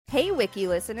Hey, Wiki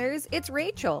listeners, it's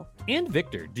Rachel. And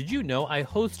Victor, did you know I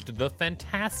host the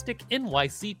fantastic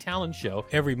NYC Talent Show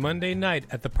every Monday night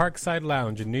at the Parkside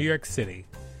Lounge in New York City?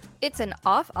 It's an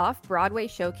off-Broadway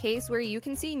showcase where you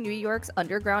can see New York's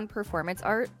underground performance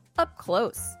art up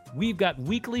close. We've got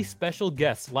weekly special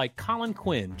guests like Colin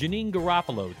Quinn, Janine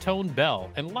Garofalo, Tone Bell,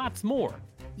 and lots more.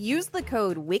 Use the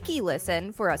code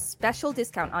WIKILISTEN for a special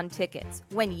discount on tickets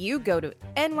when you go to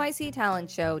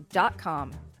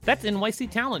nyctalentshow.com. That's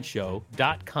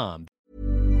nyctalentshow.com.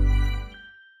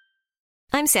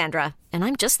 I'm Sandra, and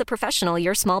I'm just the professional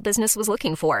your small business was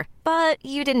looking for. But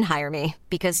you didn't hire me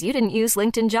because you didn't use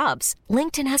LinkedIn Jobs.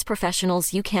 LinkedIn has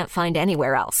professionals you can't find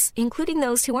anywhere else, including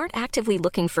those who aren't actively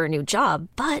looking for a new job,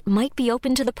 but might be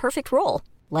open to the perfect role,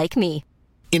 like me.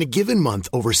 In a given month,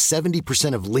 over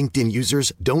 70% of LinkedIn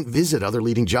users don't visit other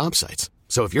leading job sites.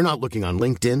 So if you're not looking on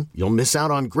LinkedIn, you'll miss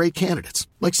out on great candidates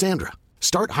like Sandra.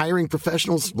 Start hiring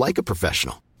professionals like a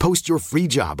professional. Post your free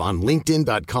job on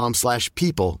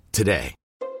linkedin.com/people today.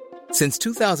 Since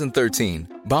 2013,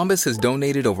 Bombas has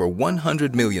donated over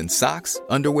 100 million socks,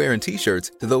 underwear, and T-shirts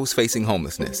to those facing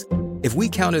homelessness. If we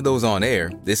counted those on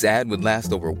air, this ad would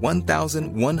last over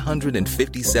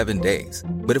 1,157 days.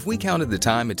 But if we counted the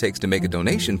time it takes to make a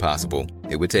donation possible,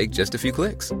 it would take just a few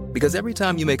clicks. Because every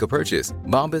time you make a purchase,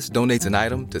 Bombas donates an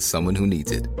item to someone who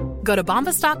needs it. Go to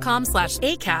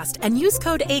bombas.com/ACAST and use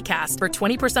code ACAST for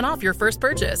 20% off your first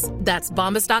purchase. That's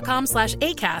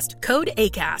bombas.com/ACAST, code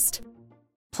ACAST.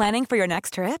 Planning for your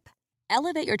next trip?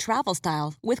 Elevate your travel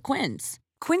style with Quince.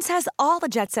 Quince has all the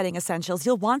jet-setting essentials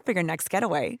you'll want for your next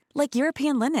getaway, like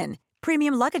European linen,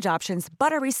 premium luggage options,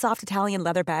 buttery soft Italian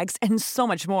leather bags, and so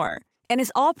much more. And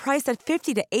is all priced at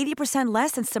 50 to 80%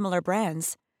 less than similar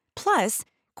brands. Plus,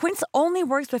 Quince only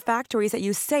works with factories that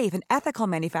use safe and ethical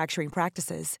manufacturing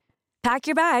practices. Pack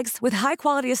your bags with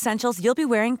high-quality essentials you'll be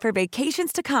wearing for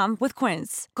vacations to come with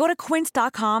Quince. Go to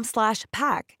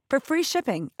quince.com/pack for free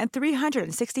shipping and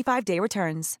 365-day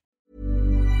returns.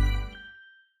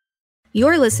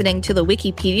 You're listening to the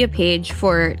Wikipedia page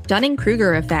for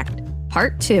Dunning-Kruger effect,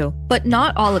 Part 2. But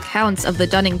not all accounts of the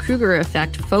Dunning-Kruger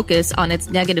effect focus on its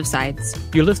negative sides.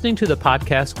 You're listening to the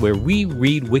podcast where we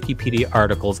read Wikipedia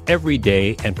articles every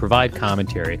day and provide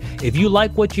commentary. If you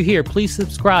like what you hear, please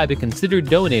subscribe and consider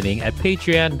donating at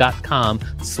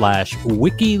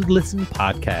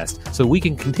patreon.com/WikiListenPodcast so we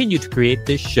can continue to create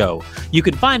this show. You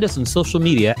can find us on social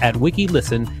media at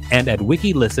WikiListen and at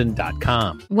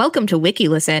wikilisten.com. Welcome to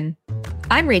WikiListen.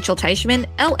 I'm Rachel Teichman,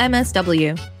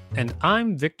 LMSW. And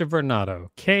I'm Victor Vernado,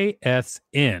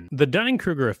 KSN. The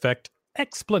Dunning-Kruger effect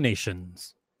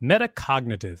explanations.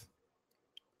 Metacognitive.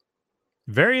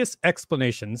 Various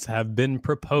explanations have been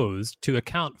proposed to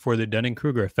account for the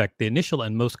Dunning-Kruger effect. The initial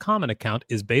and most common account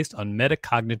is based on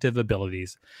metacognitive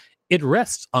abilities. It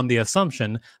rests on the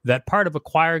assumption that part of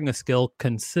acquiring a skill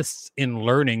consists in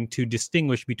learning to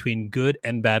distinguish between good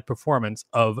and bad performance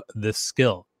of this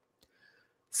skill.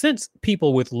 Since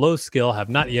people with low skill have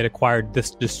not yet acquired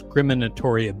this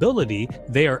discriminatory ability,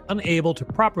 they are unable to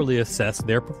properly assess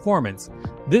their performance.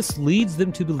 This leads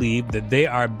them to believe that they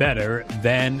are better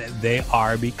than they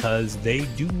are because they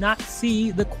do not see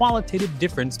the qualitative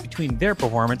difference between their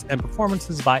performance and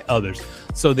performances by others,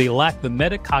 so they lack the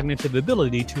metacognitive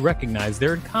ability to recognize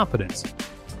their incompetence.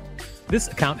 This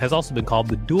account has also been called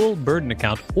the dual burden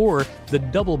account or the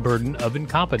double burden of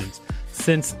incompetence,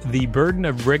 since the burden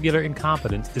of regular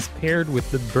incompetence is paired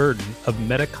with the burden of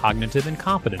metacognitive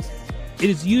incompetence. It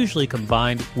is usually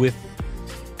combined with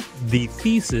the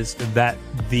thesis that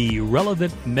the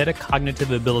relevant metacognitive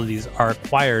abilities are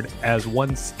acquired as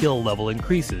one's skill level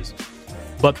increases.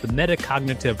 But the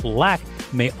metacognitive lack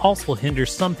may also hinder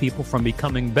some people from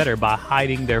becoming better by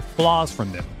hiding their flaws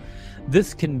from them.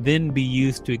 This can then be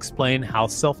used to explain how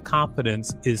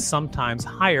self-confidence is sometimes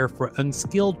higher for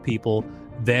unskilled people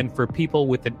than for people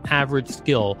with an average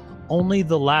skill. Only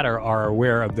the latter are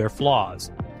aware of their flaws.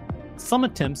 Some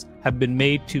attempts have been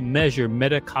made to measure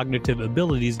metacognitive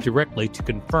abilities directly to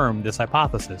confirm this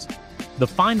hypothesis. The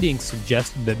findings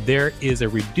suggest that there is a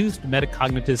reduced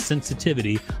metacognitive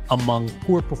sensitivity among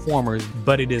poor performers,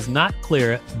 but it is not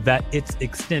clear that its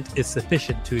extent is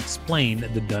sufficient to explain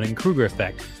the Dunning-Kruger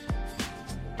effect.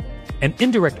 An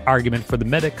indirect argument for the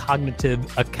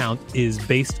metacognitive account is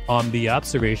based on the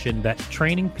observation that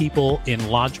training people in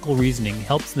logical reasoning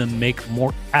helps them make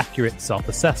more accurate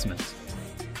self-assessments.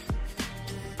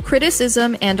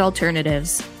 Criticism and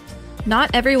alternatives.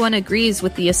 Not everyone agrees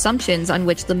with the assumptions on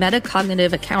which the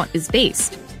metacognitive account is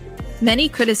based. Many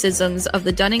criticisms of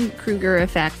the Dunning-Kruger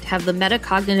effect have the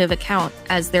metacognitive account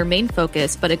as their main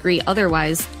focus, but agree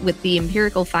otherwise with the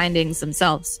empirical findings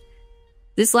themselves.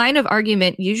 This line of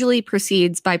argument usually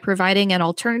proceeds by providing an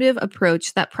alternative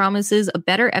approach that promises a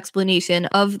better explanation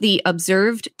of the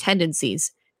observed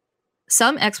tendencies.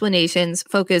 Some explanations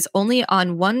focus only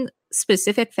on one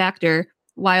specific factor,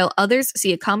 while others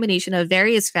see a combination of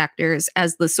various factors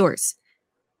as the source.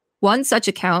 One such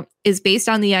account is based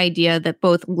on the idea that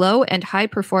both low and high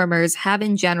performers have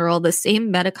in general the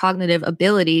same metacognitive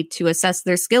ability to assess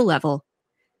their skill level.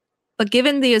 But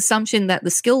given the assumption that the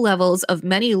skill levels of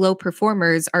many low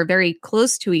performers are very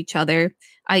close to each other,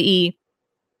 i.e.,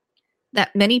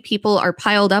 that many people are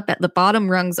piled up at the bottom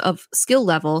rungs of skill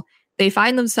level, they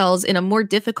find themselves in a more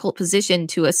difficult position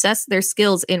to assess their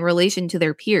skills in relation to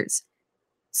their peers.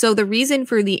 So the reason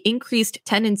for the increased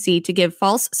tendency to give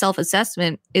false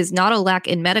self-assessment is not a lack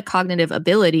in metacognitive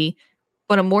ability,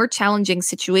 but a more challenging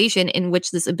situation in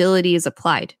which this ability is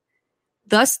applied.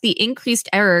 Thus, the increased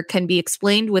error can be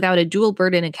explained without a dual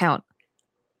burden account.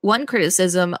 One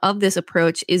criticism of this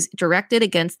approach is directed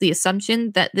against the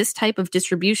assumption that this type of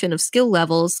distribution of skill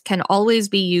levels can always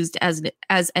be used as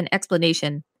an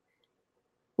explanation.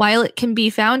 While it can be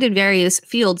found in various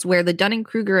fields where the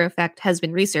Dunning-Kruger effect has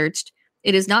been researched,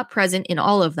 it is not present in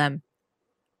all of them.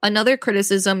 Another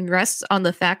criticism rests on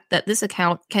the fact that this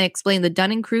account can explain the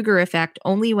Dunning-Kruger effect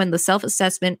only when the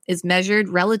self-assessment is measured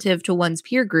relative to one's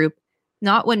peer group,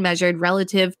 not when measured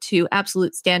relative to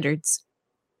absolute standards.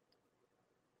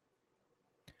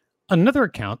 Another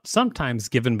account, sometimes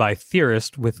given by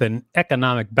theorists with an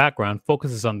economic background,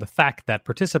 focuses on the fact that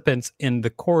participants in the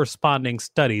corresponding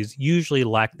studies usually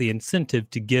lack the incentive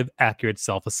to give accurate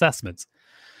self-assessments.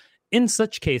 In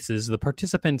such cases, the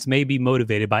participants may be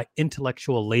motivated by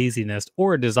intellectual laziness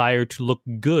or a desire to look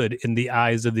good in the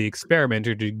eyes of the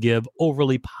experimenter to give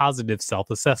overly positive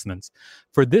self-assessments.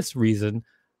 For this reason,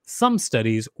 some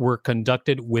studies were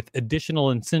conducted with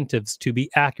additional incentives to be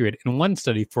accurate. In one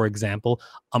study, for example,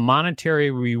 a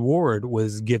monetary reward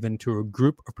was given to a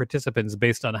group of participants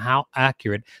based on how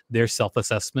accurate their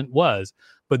self-assessment was.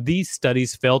 But these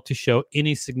studies failed to show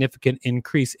any significant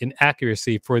increase in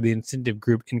accuracy for the incentive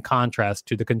group in contrast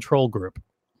to the control group.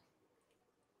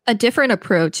 A different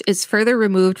approach is further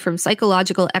removed from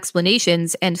psychological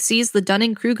explanations and sees the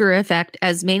Dunning-Kruger effect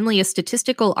as mainly a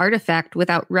statistical artifact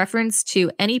without reference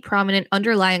to any prominent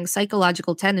underlying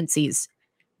psychological tendencies.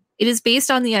 It is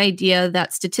based on the idea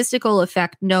that statistical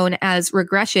effect known as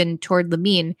regression toward the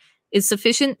mean is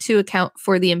sufficient to account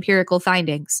for the empirical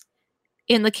findings.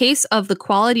 In the case of the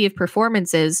quality of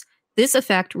performances, this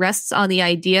effect rests on the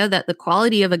idea that the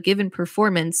quality of a given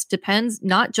performance depends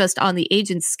not just on the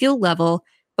agent's skill level,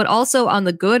 but also on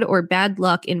the good or bad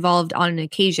luck involved on an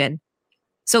occasion.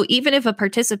 So even if a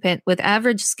participant with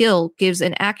average skill gives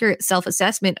an accurate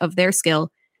self-assessment of their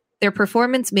skill, their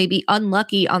performance may be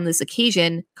unlucky on this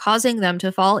occasion, causing them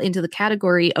to fall into the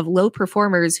category of low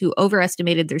performers who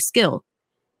overestimated their skill.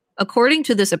 According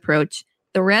to this approach,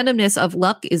 the randomness of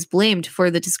luck is blamed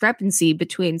for the discrepancy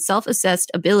between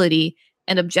self-assessed ability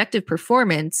and objective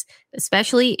performance,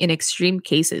 especially in extreme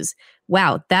cases.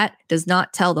 Wow, that does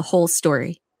not tell the whole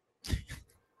story.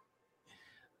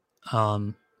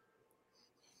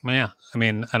 Yeah, I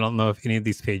mean, I don't know if any of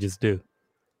these pages do.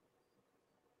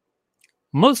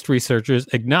 Most researchers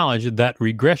acknowledge that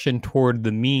regression toward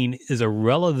the mean is a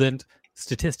relevant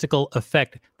statistical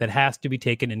effect that has to be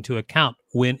taken into account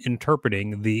when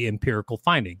interpreting the empirical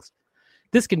findings.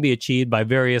 This can be achieved by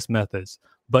various methods,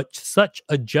 but such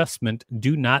adjustment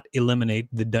do not eliminate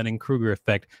the Dunning-Kruger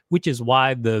effect, which is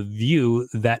why the view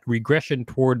that regression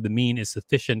toward the mean is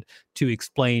sufficient to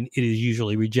explain it is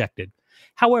usually rejected.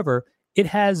 However, it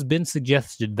has been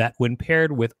suggested that when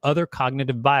paired with other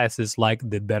cognitive biases like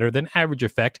the better-than-average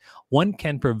effect, one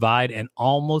can provide an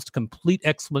almost complete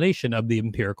explanation of the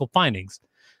empirical findings.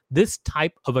 This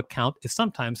type of account is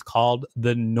sometimes called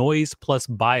the noise plus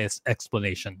bias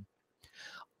explanation.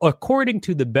 According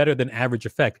to the better-than-average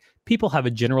effect, people have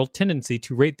a general tendency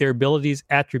to rate their abilities,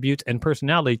 attributes, and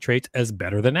personality traits as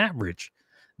better than average.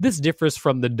 This differs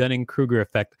from the Dunning-Kruger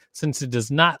effect since it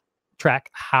does not track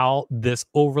how this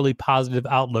overly positive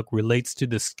outlook relates to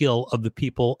the skill of the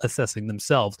people assessing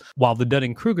themselves, while the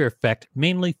Dunning-Kruger effect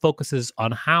mainly focuses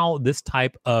on how this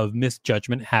type of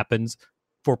misjudgment happens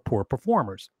for poor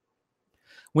performers.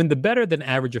 When the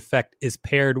better-than-average effect is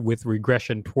paired with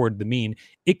regression toward the mean,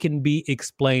 it can be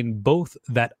explained both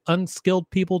that unskilled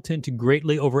people tend to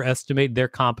greatly overestimate their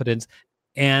competence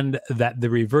and that the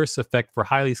reverse effect for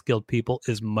highly skilled people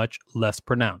is much less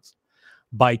pronounced.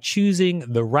 By choosing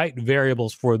the right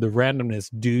variables for the randomness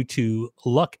due to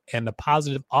luck and a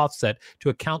positive offset to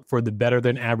account for the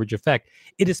better-than-average effect,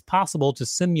 it is possible to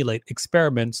simulate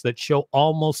experiments that show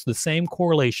almost the same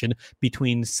correlation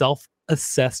between self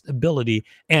assessed ability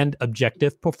and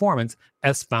objective performance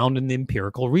as found in the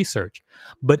empirical research.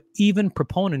 But even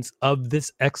proponents of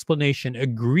this explanation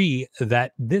agree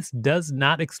that this does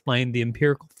not explain the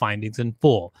empirical findings in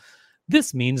full.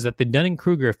 This means that the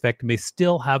Dunning-Kruger effect may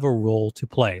still have a role to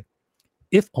play,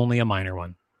 if only a minor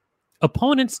one.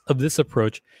 Opponents of this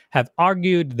approach have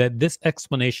argued that this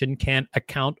explanation can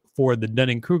account for the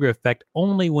Dunning-Kruger effect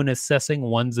only when assessing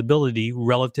one's ability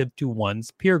relative to one's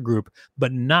peer group,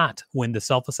 but not when the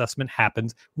self-assessment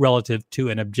happens relative to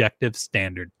an objective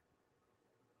standard.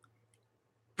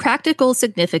 Practical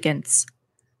significance.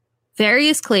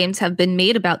 Various claims have been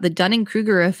made about the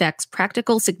Dunning-Kruger effect's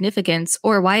practical significance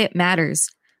or why it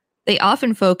matters. They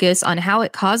often focus on how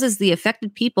it causes the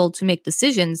affected people to make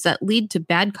decisions that lead to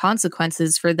bad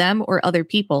consequences for them or other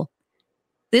people.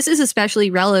 This is especially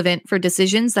relevant for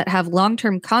decisions that have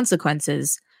long-term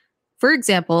consequences. For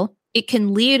example, it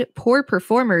can lead poor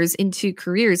performers into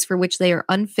careers for which they are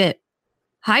unfit.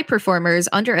 High performers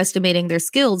underestimating their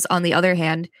skills, on the other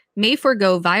hand, may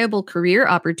forego viable career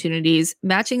opportunities,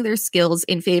 matching their skills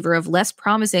in favor of less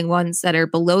promising ones that are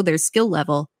below their skill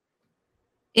level.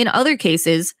 In other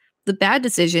cases, the bad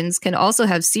decisions can also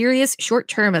have serious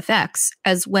short-term effects,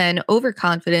 as when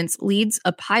overconfidence leads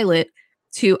a pilot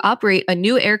to operate a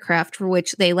new aircraft for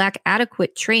which they lack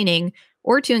adequate training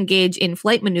or to engage in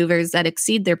flight maneuvers that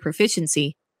exceed their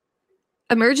proficiency.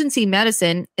 Emergency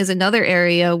medicine is another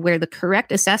area where the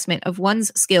correct assessment of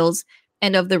one's skills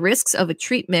and of the risks of a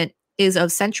treatment is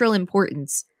of central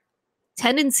importance.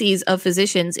 Tendencies of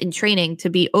physicians in training to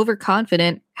be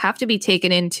overconfident have to be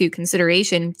taken into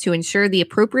consideration to ensure the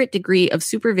appropriate degree of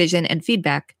supervision and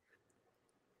feedback.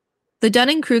 The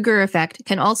Dunning-Kruger effect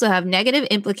can also have negative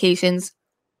implications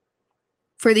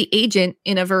for the agent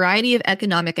in a variety of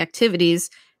economic activities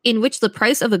in which the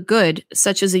price of a good,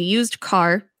 such as a used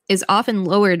car, is often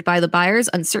lowered by the buyer's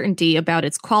uncertainty about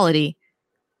its quality.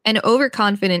 An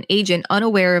overconfident agent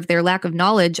unaware of their lack of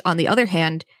knowledge, on the other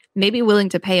hand, may be willing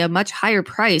to pay a much higher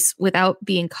price without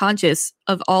being conscious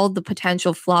of all the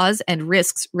potential flaws and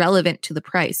risks relevant to the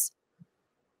price.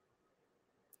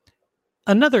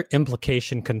 Another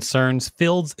implication concerns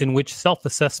fields in which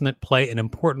self-assessment play an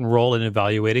important role in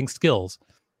evaluating skills.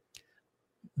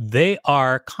 They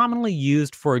are commonly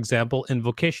used, for example, in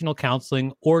vocational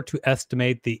counseling or to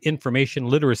estimate the information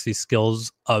literacy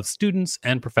skills of students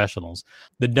and professionals.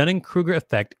 The Dunning-Kruger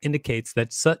effect indicates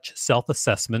that such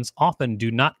self-assessments often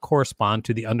do not correspond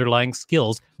to the underlying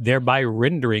skills, thereby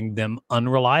rendering them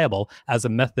unreliable as a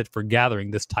method for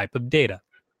gathering this type of data.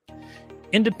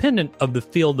 Independent of the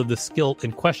field of the skill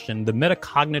in question, the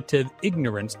metacognitive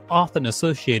ignorance often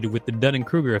associated with the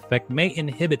Dunning-Kruger effect may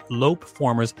inhibit low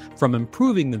performers from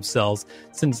improving themselves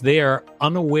since they are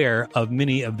unaware of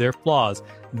many of their flaws.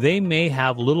 They may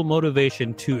have little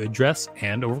motivation to address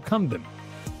and overcome them.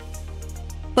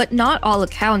 But not all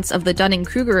accounts of the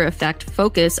Dunning-Kruger effect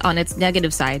focus on its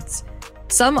negative sides.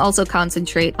 Some also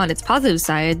concentrate on its positive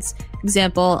sides,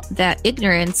 example, that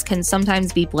ignorance can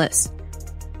sometimes be bliss.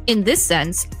 In this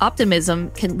sense, optimism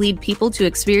can lead people to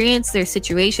experience their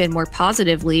situation more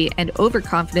positively, and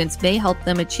overconfidence may help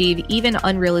them achieve even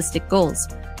unrealistic goals.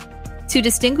 To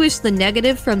distinguish the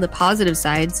negative from the positive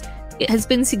sides, it has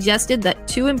been suggested that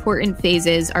two important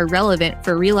phases are relevant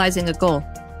for realizing a goal: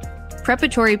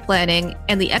 preparatory planning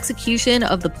and the execution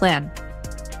of the plan.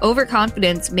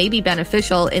 Overconfidence may be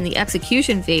beneficial in the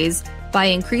execution phase by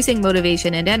increasing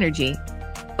motivation and energy,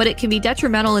 but it can be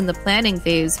detrimental in the planning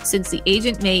phase since the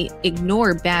agent may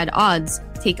ignore bad odds,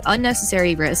 take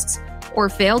unnecessary risks, or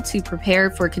fail to prepare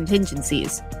for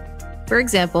contingencies. For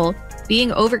example,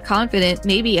 being overconfident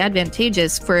may be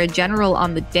advantageous for a general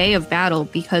on the day of battle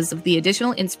because of the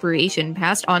additional inspiration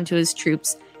passed on to his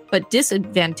troops, but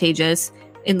disadvantageous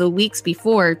in the weeks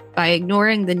before by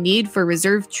ignoring the need for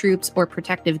reserve troops or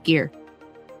protective gear.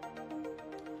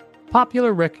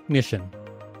 Popular recognition.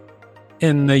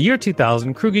 In the year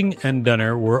 2000, Kruging and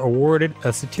Dunner were awarded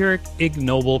a satiric Ig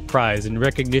Nobel Prize in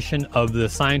recognition of the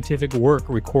scientific work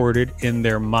recorded in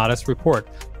their modest report.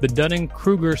 The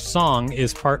Dunning-Kruger song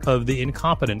is part of the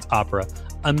Incompetence Opera,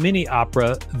 a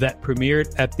mini-opera that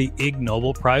premiered at the Ig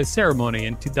Nobel Prize ceremony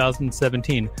in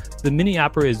 2017. The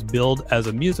mini-opera is billed as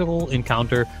a musical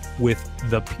encounter with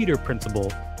the Peter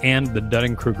Principle and the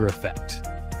Dunning-Kruger effect.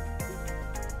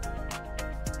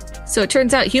 So it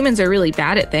turns out humans are really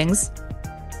bad at things.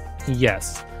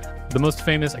 Yes. The most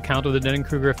famous account of the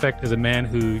Dunning-Kruger effect is a man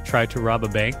who tried to rob a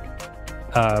bank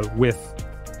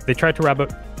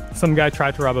some guy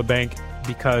tried to rob a bank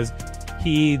because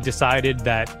he decided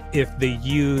that if they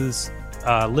use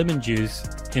lemon juice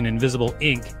in invisible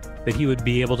ink, that he would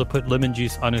be able to put lemon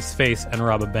juice on his face and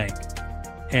rob a bank.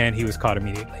 And he was caught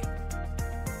immediately.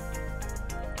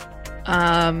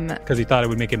 Because he thought it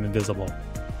would make him invisible.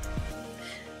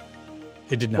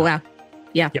 It did not. Wow.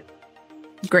 Yeah. Yep.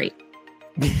 Great.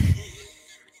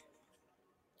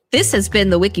 This has been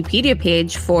the Wikipedia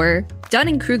page for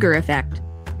Dunning-Kruger effect,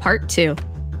 Part 2.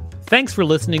 Thanks for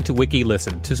listening to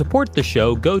WikiListen. To support the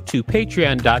show, go to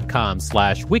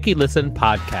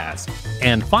patreon.com/WikiListenPodcast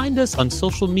and find us on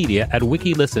social media at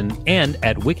WikiListen and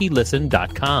at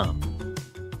wikilisten.com.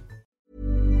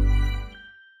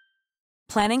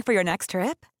 Planning for your next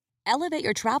trip? Elevate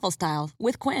your travel style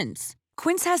with Quince.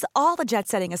 Quince has all the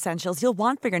jet-setting essentials you'll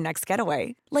want for your next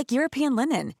getaway, like European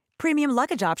linen, premium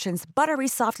luggage options, buttery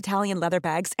soft Italian leather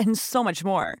bags, and so much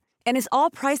more. And is all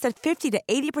priced at 50 to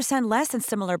 80% less than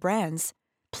similar brands.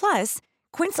 Plus,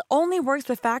 Quince only works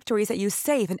with factories that use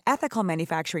safe and ethical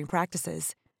manufacturing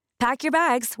practices. Pack your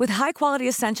bags with high-quality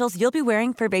essentials you'll be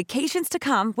wearing for vacations to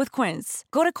come with Quince.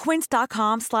 Go to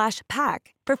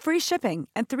quince.com/pack for free shipping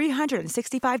and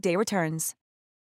 365-day returns.